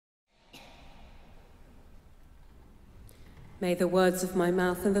May the words of my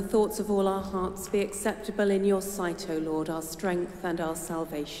mouth and the thoughts of all our hearts be acceptable in your sight, O Lord, our strength and our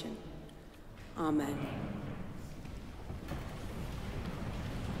salvation. Amen.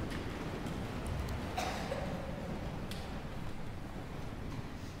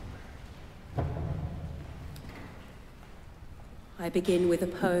 I begin with a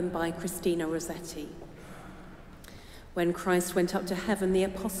poem by Christina Rossetti. When Christ went up to heaven, the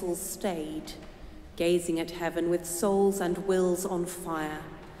apostles stayed, gazing at heaven with souls and wills on fire,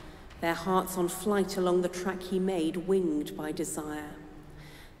 their hearts on flight along the track he made, winged by desire.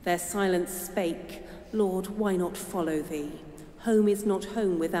 Their silence spake, Lord, why not follow thee? Home is not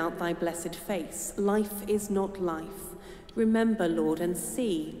home without thy blessed face. Life is not life. Remember, Lord, and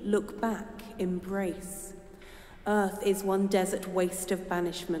see, look back, embrace. Earth is one desert waste of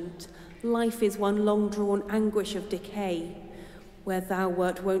banishment. Life is one long-drawn anguish of decay. Where thou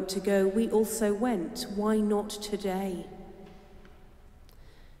wert wont to go, we also went. Why not today?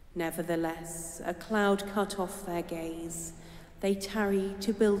 Nevertheless, a cloud cut off their gaze. They tarry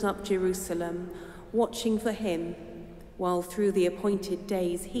to build up Jerusalem, watching for him, while through the appointed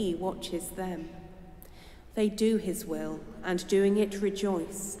days he watches them. They do his will, and doing it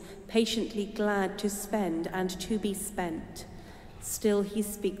rejoice, patiently glad to spend and to be spent. Still he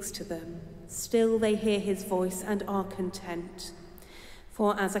speaks to them, still they hear his voice and are content.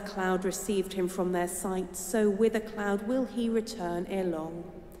 For as a cloud received him from their sight, so with a cloud will he return ere long.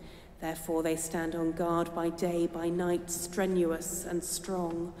 Therefore they stand on guard by day, by night, strenuous and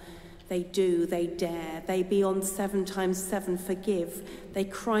strong. They do, they dare, they beyond 7 times 7 forgive. They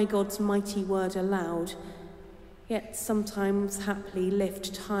cry God's mighty word aloud, yet sometimes haply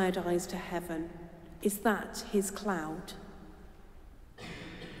lift tired eyes to heaven. Is that his cloud?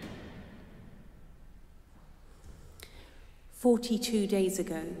 "42 days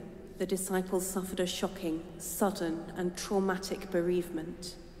ago, the disciples suffered a shocking, sudden, and traumatic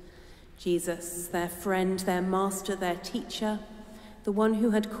bereavement. Jesus, their friend, their master, their teacher, the one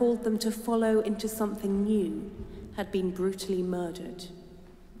who had called them to follow into something new, had been brutally murdered.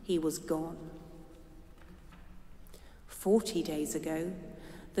 He was gone. 40 days ago,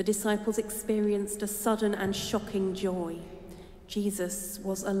 the disciples experienced a sudden and shocking joy. Jesus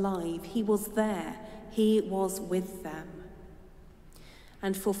was alive. He was there. He was with them.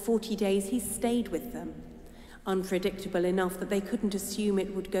 And for 40 days he stayed with them, unpredictable enough that they couldn't assume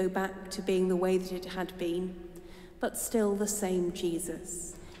it would go back to being the way that it had been, but still the same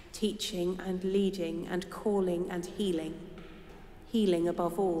Jesus, teaching and leading and calling and healing. Healing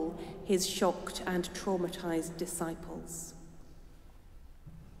above all his shocked and traumatized disciples.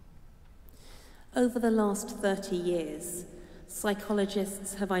 Over the last 30 years,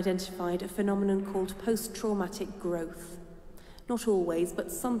 psychologists have identified a phenomenon called post-traumatic growth. Not always,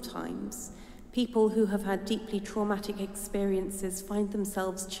 but sometimes, people who have had deeply traumatic experiences find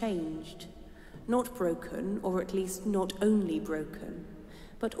themselves changed, not broken, or at least not only broken,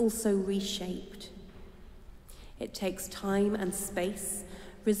 but also reshaped. It takes time and space,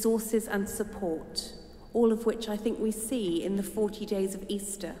 resources and support, all of which I think we see in the 40 days of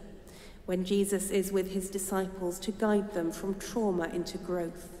Easter, when Jesus is with his disciples to guide them from trauma into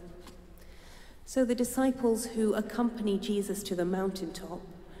growth. So the disciples who accompany Jesus to the mountaintop,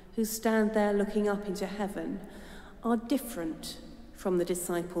 who stand there looking up into heaven, are different from the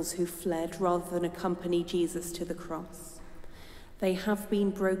disciples who fled rather than accompany Jesus to the cross. They have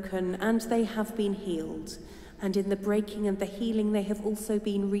been broken and they have been healed, and in the breaking and the healing they have also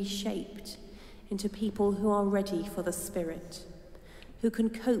been reshaped into people who are ready for the Spirit, who can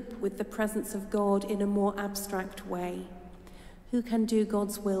cope with the presence of God in a more abstract way, who can do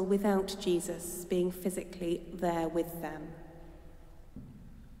God's will without Jesus being physically there with them.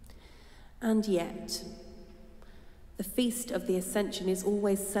 And yet, the feast of the Ascension is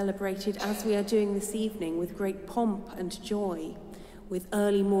always celebrated as we are doing this evening, with great pomp and joy, with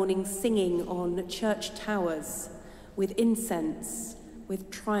early morning singing on church towers, with incense,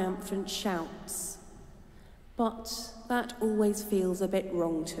 with triumphant shouts. But that always feels a bit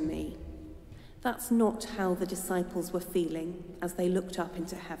wrong to me. That's not how the disciples were feeling as they looked up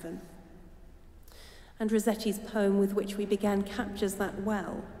into heaven. And Rossetti's poem with which we began captures that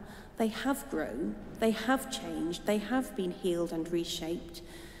well. They have grown, they have changed, they have been healed and reshaped,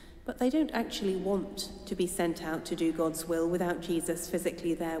 but they don't actually want to be sent out to do God's will without Jesus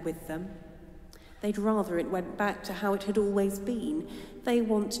physically there with them. They'd rather it went back to how it had always been. They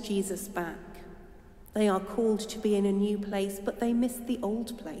want Jesus back. They are called to be in a new place, but they miss the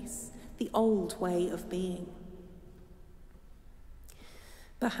old place, the old way of being.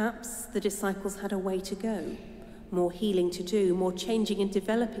 Perhaps the disciples had a way to go, more healing to do, more changing and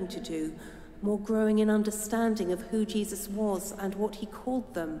developing to do, more growing in understanding of who Jesus was and what he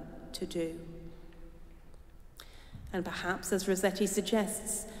called them to do. And perhaps, as Rossetti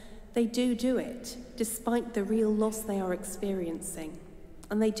suggests, they do it despite the real loss they are experiencing,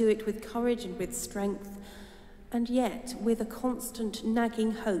 and they do it with courage and with strength, and yet with a constant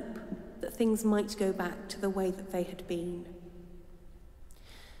nagging hope that things might go back to the way that they had been.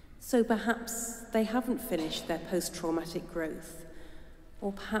 So perhaps they haven't finished their post-traumatic growth,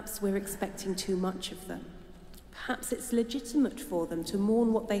 or perhaps we're expecting too much of them. Perhaps it's legitimate for them to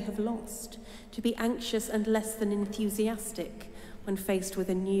mourn what they have lost, to be anxious and less than enthusiastic when faced with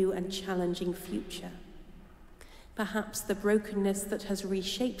a new and challenging future. Perhaps the brokenness that has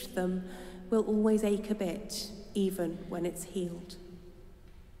reshaped them will always ache a bit, even when it's healed.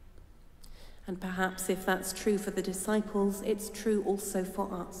 And perhaps if that's true for the disciples, it's true also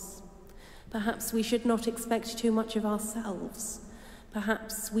for us. Perhaps we should not expect too much of ourselves.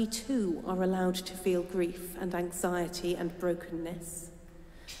 Perhaps we too are allowed to feel grief and anxiety and brokenness.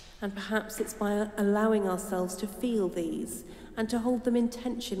 And perhaps it's by allowing ourselves to feel these and to hold them in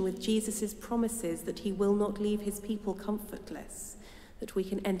tension with Jesus' promises that he will not leave his people comfortless, that we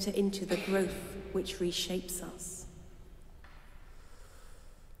can enter into the growth which reshapes us.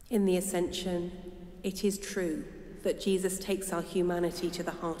 In the Ascension, it is true that Jesus takes our humanity to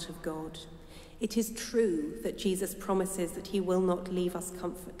the heart of God. It is true that Jesus promises that he will not leave us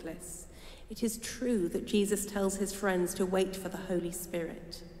comfortless. It is true that Jesus tells his friends to wait for the Holy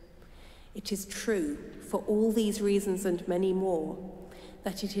Spirit. It is true, for all these reasons and many more,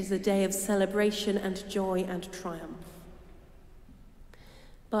 that it is a day of celebration and joy and triumph.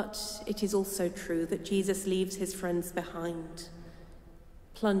 But it is also true that Jesus leaves his friends behind,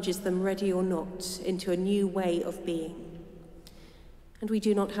 plunges them, ready or not, into a new way of being. And we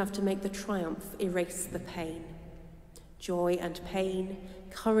do not have to make the triumph erase the pain. Joy and pain,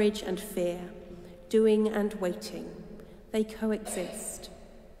 courage and fear, doing and waiting, they coexist.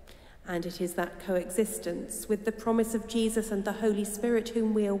 And it is that coexistence with the promise of Jesus and the Holy Spirit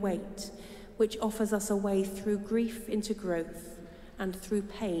whom we await, which offers us a way through grief into growth and through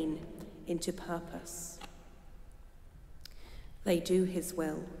pain into purpose. They do his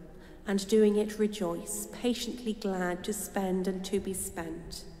will, and doing it rejoice, patiently glad to spend and to be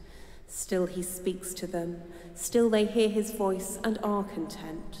spent. Still he speaks to them, still they hear his voice and are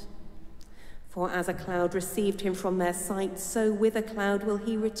content. For as a cloud received him from their sight, so with a cloud will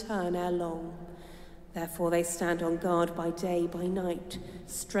he return ere long. Therefore they stand on guard by day, by night,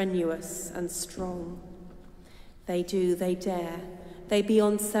 strenuous and strong. They do, they dare, they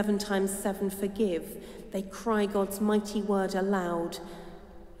beyond 7 times 7 forgive, they cry God's mighty word aloud,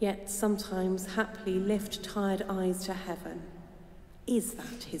 yet sometimes haply lift tired eyes to heaven. Is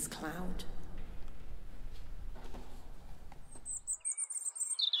that his cloud?